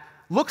what that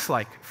looks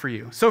like for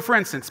you. So for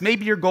instance,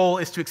 maybe your goal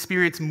is to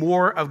experience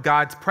more of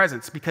God's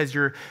presence because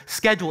your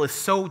schedule is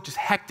so just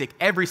hectic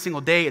every single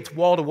day. It's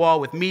wall to wall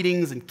with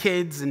meetings and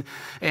kids and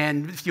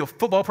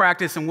football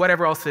practice and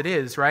whatever else it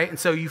is, right? And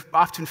so you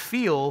often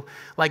feel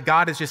like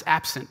God is just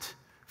absent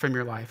from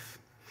your life.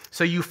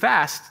 So you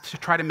fast to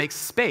try to make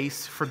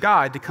space for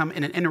God to come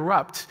in and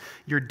interrupt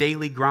your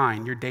daily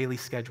grind, your daily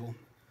schedule.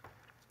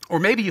 Or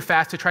maybe you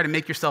fast to try to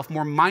make yourself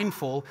more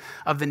mindful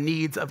of the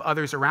needs of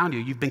others around you.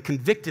 You've been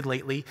convicted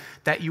lately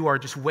that you are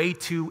just way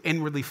too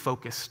inwardly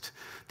focused,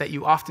 that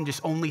you often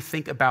just only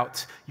think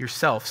about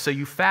yourself. So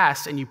you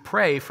fast and you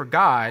pray for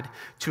God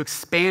to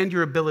expand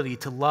your ability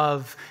to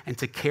love and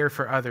to care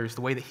for others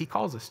the way that He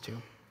calls us to.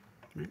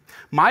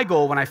 My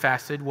goal when I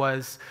fasted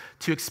was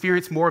to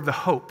experience more of the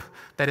hope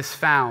that is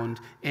found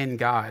in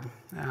God.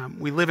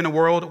 We live in a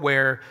world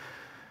where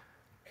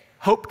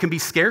hope can be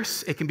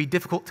scarce, it can be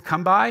difficult to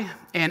come by,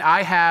 and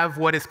I have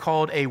what is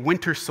called a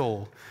winter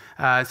soul.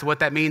 So what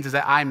that means is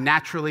that I'm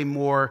naturally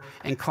more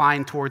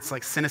inclined towards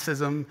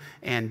cynicism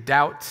and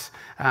doubt.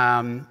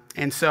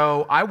 And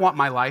so I want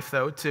my life,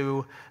 though,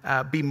 to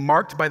be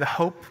marked by the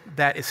hope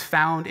that is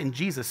found in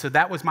Jesus. So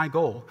that was my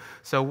goal.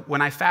 So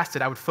when I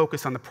fasted, I would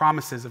focus on the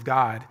promises of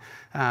God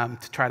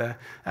to try to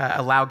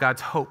allow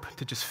God's hope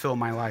to just fill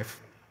my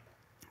life.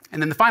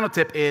 And then the final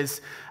tip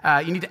is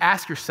you need to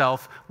ask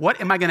yourself,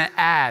 what am I going to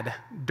add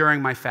during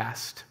my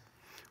fast?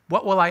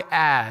 What will I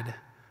add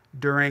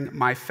during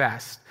my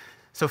fast?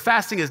 So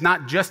fasting is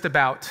not just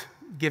about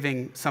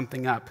giving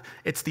something up.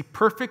 It's the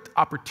perfect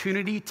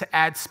opportunity to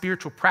add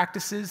spiritual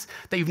practices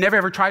that you've never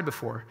ever tried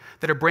before,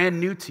 that are brand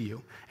new to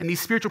you. And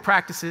these spiritual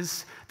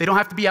practices, they don't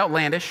have to be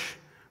outlandish,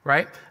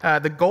 right?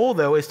 The goal,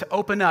 though, is to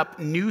open up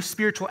new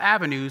spiritual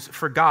avenues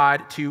for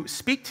God to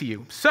speak to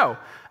you. So,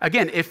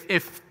 again,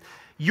 if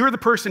you're the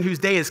person whose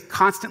day is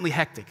constantly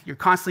hectic, you're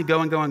constantly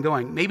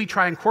going, maybe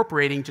try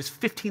incorporating just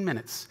 15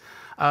 minutes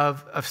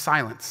of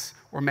silence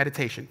or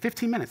meditation.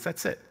 15 minutes,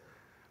 that's it,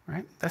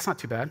 right? That's not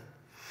too bad.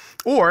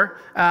 Or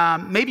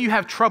maybe you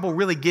have trouble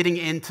really getting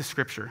into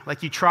Scripture.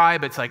 Like you try,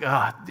 but it's like,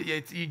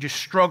 you just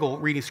struggle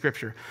reading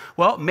Scripture.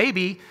 Well,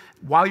 maybe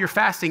while you're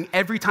fasting,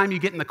 every time you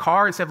get in the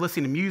car, instead of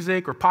listening to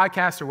music or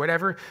podcasts or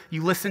whatever,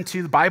 you listen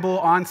to the Bible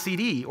on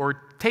CD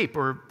or tape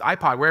or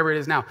iPod, wherever it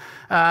is now.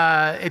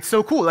 It's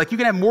so cool. Like you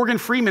can have Morgan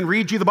Freeman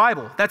read you the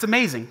Bible. That's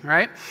amazing,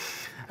 right?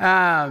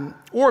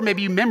 Or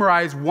maybe you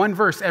memorize one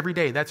verse every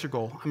day. That's your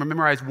goal. I'm going to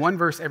memorize one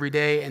verse every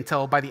day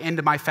until by the end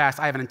of my fast,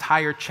 I have an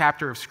entire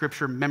chapter of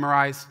Scripture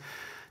memorized.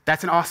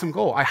 That's an awesome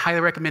goal. I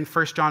highly recommend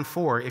 1 John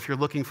 4 if you're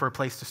looking for a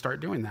place to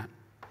start doing that.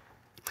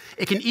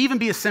 It can even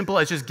be as simple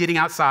as just getting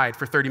outside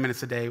for 30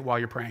 minutes a day while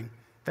you're praying.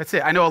 That's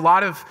it. I know a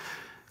lot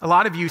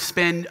of you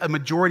spend a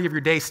majority of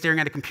your day staring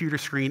at a computer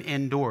screen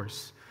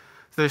indoors.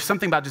 So there's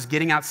something about just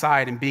getting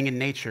outside and being in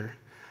nature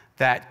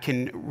that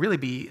can really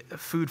be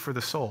food for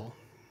the soul.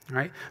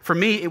 Right? For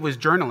me, it was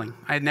journaling.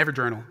 I had never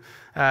journaled.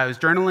 It was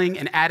journaling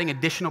and adding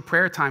additional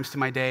prayer times to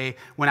my day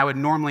when I would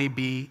normally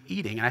be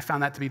eating, and I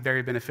found that to be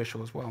very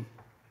beneficial as well.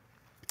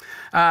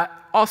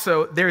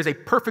 Also, there is a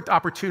perfect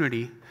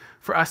opportunity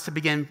for us to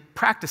begin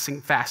practicing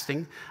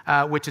fasting,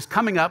 which is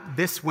coming up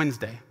this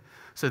Wednesday.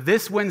 So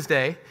this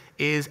Wednesday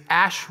is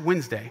Ash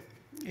Wednesday.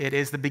 It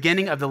is the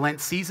beginning of the Lent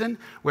season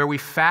where we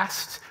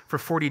fast for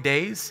 40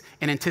 days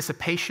in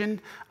anticipation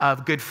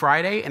of Good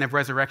Friday and of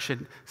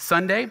Resurrection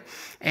Sunday.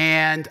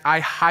 And I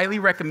highly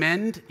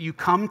recommend you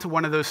come to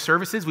one of those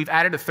services. We've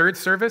added a third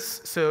service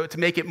so to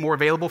make it more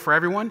available for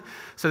everyone.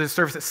 So there's a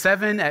service at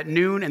 7, at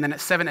noon, and then at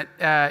 7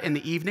 in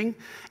the evening.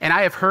 And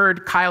I have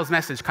heard Kyle's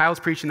message. Kyle's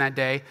preaching that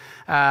day,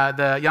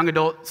 the young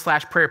adult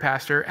 / prayer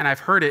pastor, and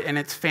I've heard it, and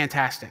it's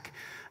fantastic.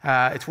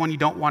 It's one you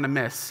don't want to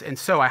miss. And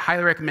so I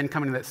highly recommend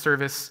coming to that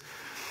service.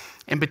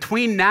 And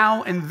between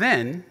now and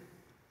then,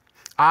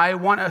 I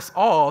want us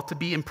all to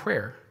be in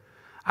prayer.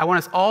 I want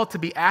us all to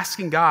be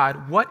asking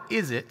God, what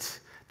is it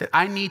that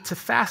I need to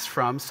fast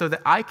from so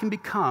that I can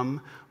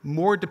become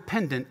more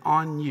dependent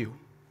on you?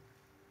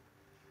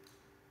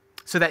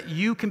 So that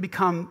you can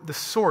become the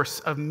source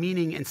of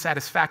meaning and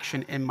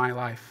satisfaction in my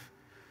life.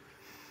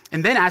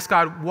 And then ask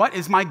God, what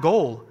is my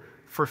goal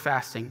for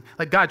fasting?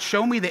 Like, God,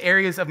 show me the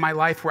areas of my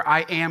life where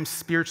I am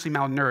spiritually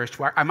malnourished,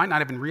 where I might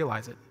not even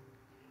realize it.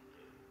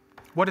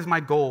 What is my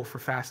goal for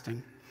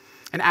fasting?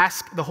 And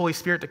ask the Holy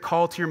Spirit to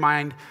call to your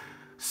mind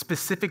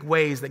specific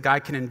ways that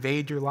God can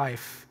invade your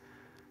life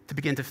to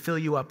begin to fill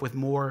you up with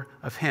more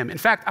of Him. In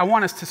fact, I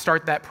want us to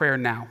start that prayer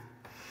now.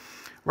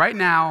 Right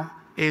now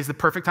is the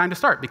perfect time to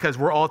start because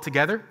we're all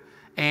together.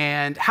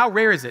 And how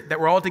rare is it that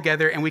we're all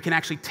together and we can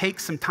actually take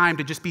some time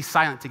to just be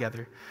silent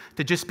together,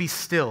 to just be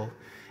still,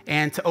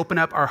 and to open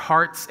up our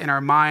hearts and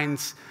our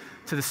minds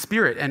to the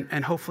Spirit.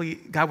 And hopefully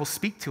God will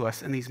speak to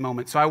us in these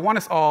moments. So I want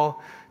us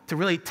all to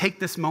really take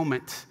this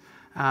moment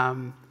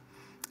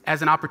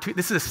as an opportunity.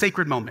 This is a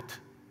sacred moment,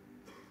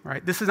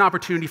 right? This is an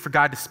opportunity for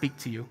God to speak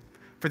to you,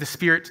 for the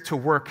Spirit to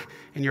work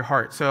in your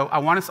heart. So I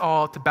want us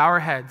all to bow our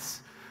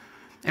heads,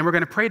 and we're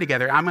going to pray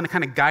together. I'm going to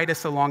kind of guide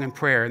us along in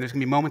prayer, and there's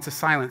going to be moments of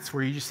silence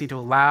where you just need to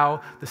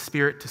allow the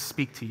Spirit to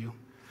speak to you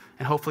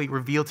and hopefully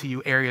reveal to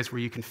you areas where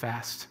you can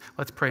fast.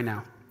 Let's pray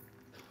now.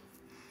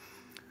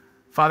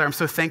 Father, I'm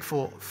so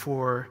thankful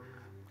for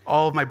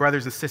all of my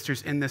brothers and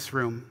sisters in this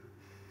room.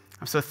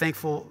 I'm so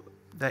thankful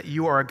that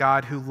you are a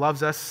God who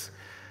loves us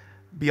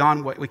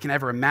beyond what we can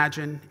ever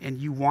imagine, and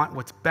you want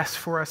what's best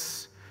for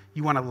us.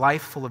 You want a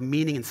life full of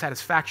meaning and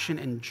satisfaction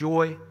and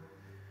joy.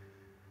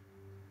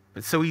 But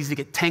it's so easy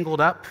to get tangled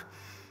up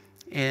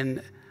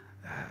in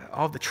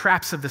all the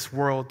traps of this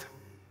world.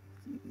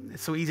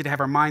 It's so easy to have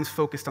our minds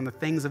focused on the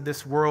things of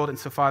this world. And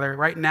so, Father,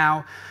 right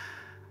now,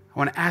 I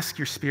want to ask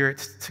your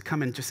Spirit to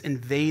come and just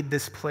invade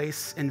this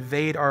place,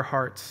 invade our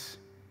hearts.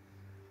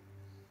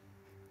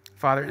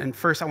 Father, and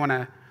first I want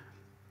to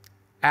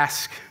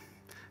ask,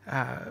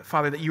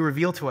 Father, that you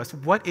reveal to us,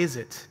 what is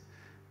it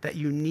that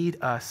you need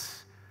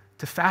us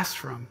to fast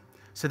from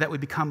so that we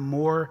become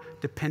more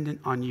dependent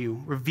on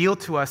you? Reveal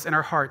to us in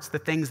our hearts the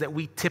things that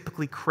we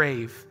typically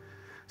crave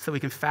so we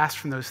can fast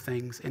from those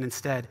things and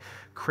instead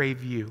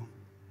crave you.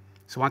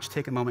 So why don't you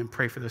take a moment and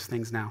pray for those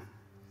things now?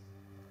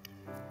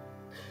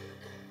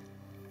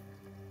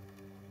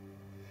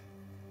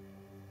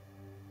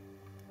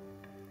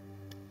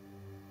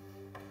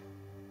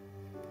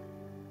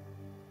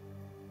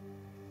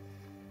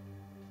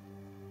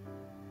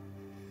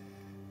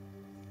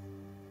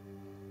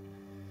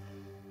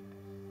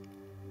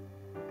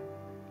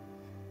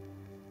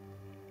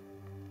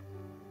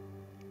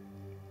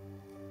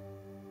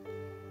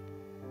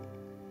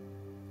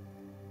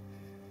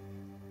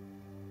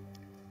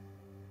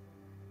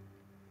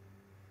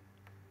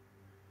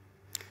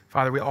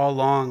 Father, we all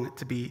long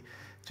to be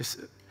just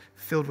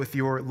filled with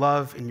your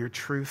love and your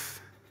truth,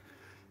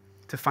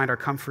 to find our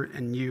comfort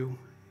in you.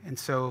 And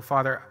so,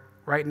 Father,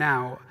 right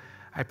now,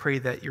 I pray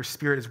that your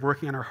Spirit is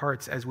working on our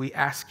hearts as we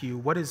ask you,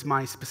 what is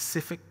my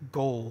specific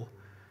goal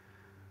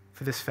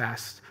for this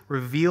fast?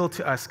 Reveal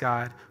to us,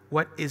 God,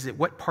 what is it?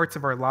 What parts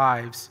of our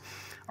lives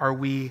are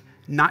we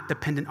not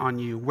dependent on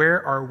you?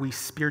 Where are we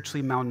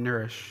spiritually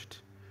malnourished?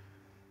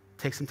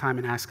 Take some time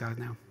and ask God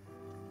now.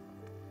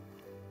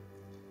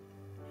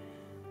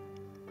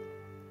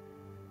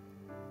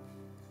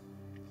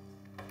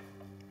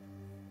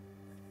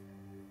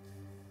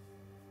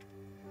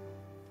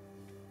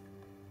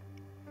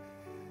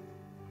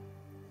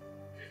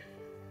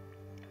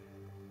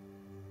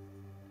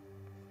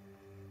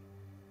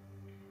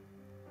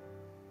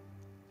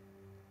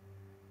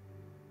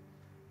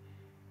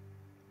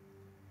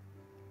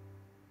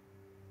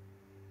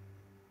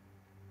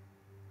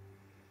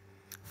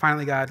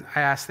 Finally, God,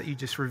 I ask that you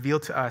just reveal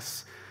to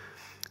us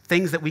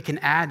things that we can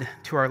add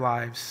to our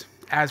lives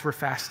as we're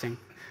fasting,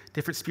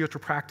 different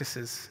spiritual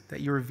practices, that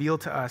you reveal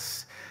to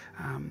us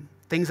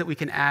things that we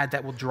can add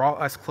that will draw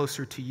us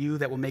closer to you,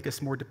 that will make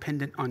us more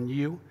dependent on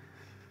you,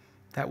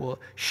 that will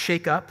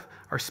shake up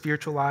our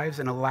spiritual lives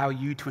and allow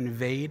you to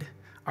invade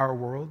our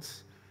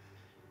worlds.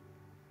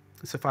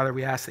 And so, Father,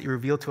 we ask that you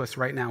reveal to us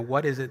right now,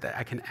 what is it that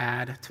I can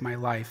add to my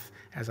life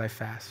as I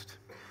fast?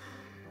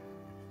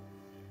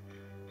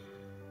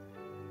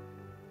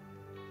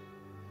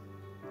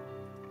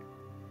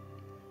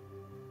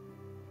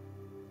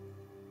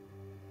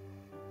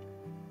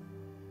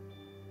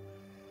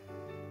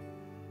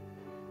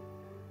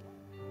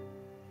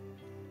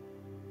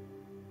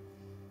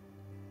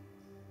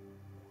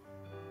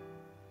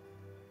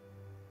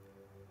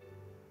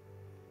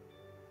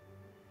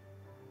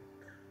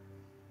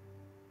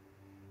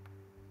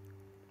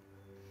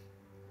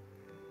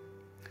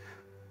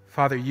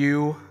 Father,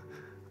 you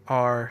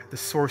are the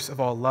source of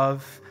all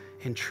love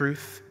and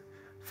truth.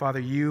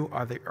 Father, you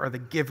are the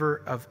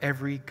giver of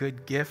every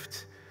good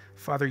gift.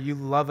 Father, you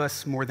love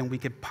us more than we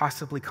could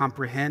possibly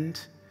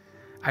comprehend.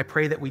 I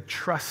pray that we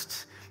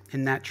trust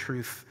in that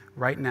truth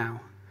right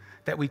now,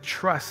 that we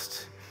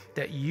trust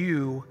that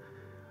you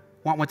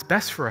want what's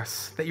best for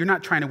us, that you're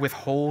not trying to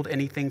withhold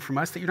anything from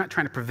us, that you're not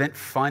trying to prevent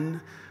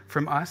fun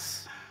from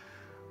us,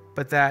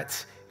 but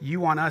that you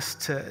want us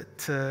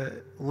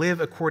to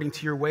live according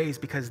to your ways,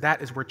 because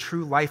that is where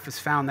true life is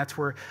found. That's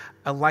where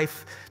a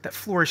life that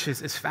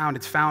flourishes is found.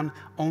 It's found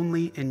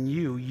only in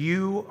you.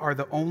 You are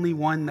the only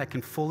one that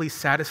can fully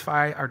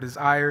satisfy our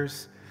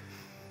desires.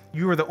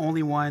 You are the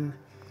only one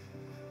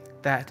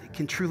that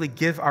can truly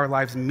give our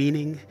lives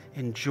meaning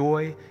and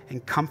joy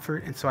and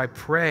comfort. And so I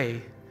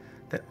pray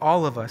that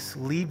all of us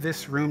leave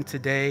this room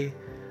today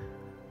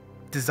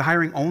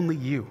desiring only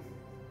you,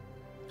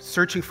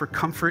 searching for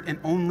comfort in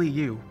only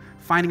you,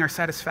 finding our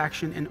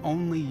satisfaction in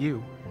only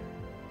you.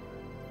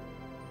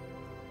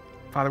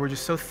 Father, we're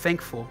just so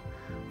thankful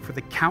for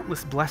the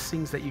countless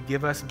blessings that you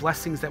give us,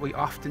 blessings that we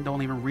often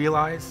don't even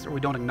realize or we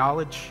don't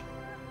acknowledge.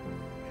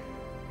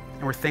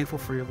 And we're thankful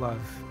for your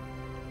love.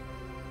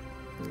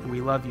 And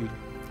we love you.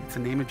 It's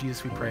in the name of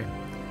Jesus we pray.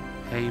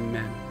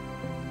 Amen.